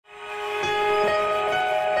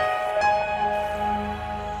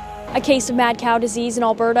A case of mad cow disease in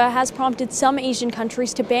Alberta has prompted some Asian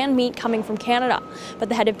countries to ban meat coming from Canada, but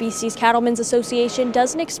the head of BC's Cattlemen's Association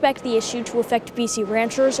doesn't expect the issue to affect BC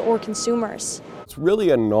ranchers or consumers. It's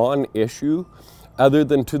really a non-issue other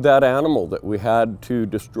than to that animal that we had to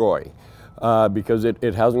destroy because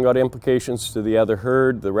it hasn't got implications to the other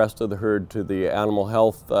herd, the rest of the herd, to the animal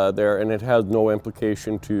health there, and it has no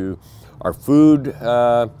implication to our food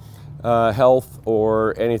health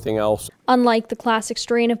or anything else. Unlike the classic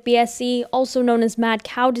strain of BSE, also known as mad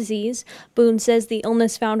cow disease, Boone says the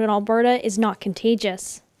illness found in Alberta is not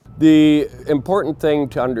contagious. The important thing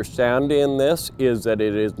to understand in this is that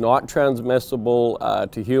it is not transmissible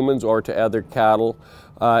to humans or to other cattle.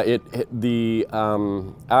 The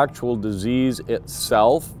actual disease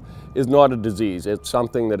itself is not a disease. It's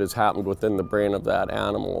something that has happened within the brain of that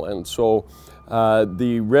animal. And so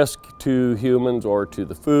the risk to humans or to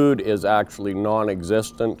the food is actually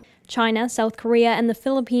non-existent. China, South Korea, and the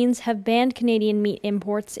Philippines have banned Canadian meat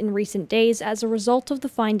imports in recent days as a result of the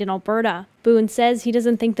find in Alberta. Boone says he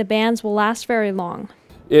doesn't think the bans will last very long.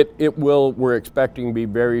 It will, we're expecting, be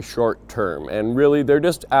very short term, and really they're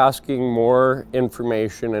just asking more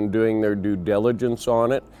information and doing their due diligence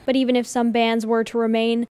on it. But even if some bans were to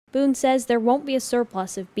remain, Boone says there won't be a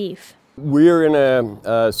surplus of beef. We're in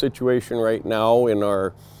a situation right now in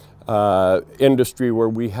our industry where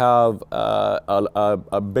we have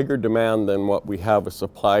a bigger demand than what we have a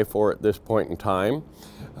supply for at this point in time,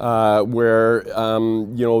 where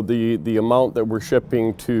you know, the amount that we're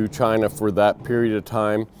shipping to China for that period of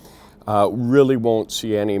time really won't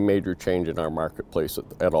see any major change in our marketplace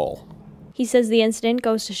at all. He says the incident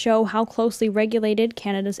goes to show how closely regulated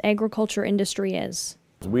Canada's agriculture industry is.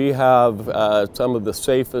 We have some of the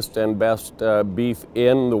safest and best beef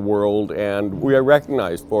in the world, and we are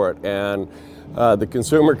recognized for it. And the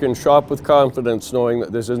consumer can shop with confidence knowing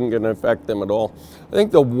that this isn't going to affect them at all. I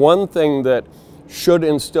think the one thing that should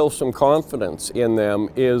instill some confidence in them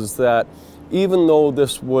is that even though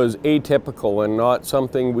this was atypical and not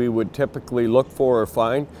something we would typically look for or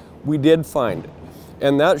find, we did find it.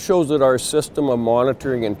 And that shows that our system of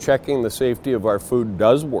monitoring and checking the safety of our food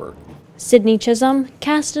does work. Sydney Chisholm,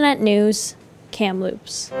 Castanet News,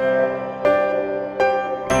 Kamloops.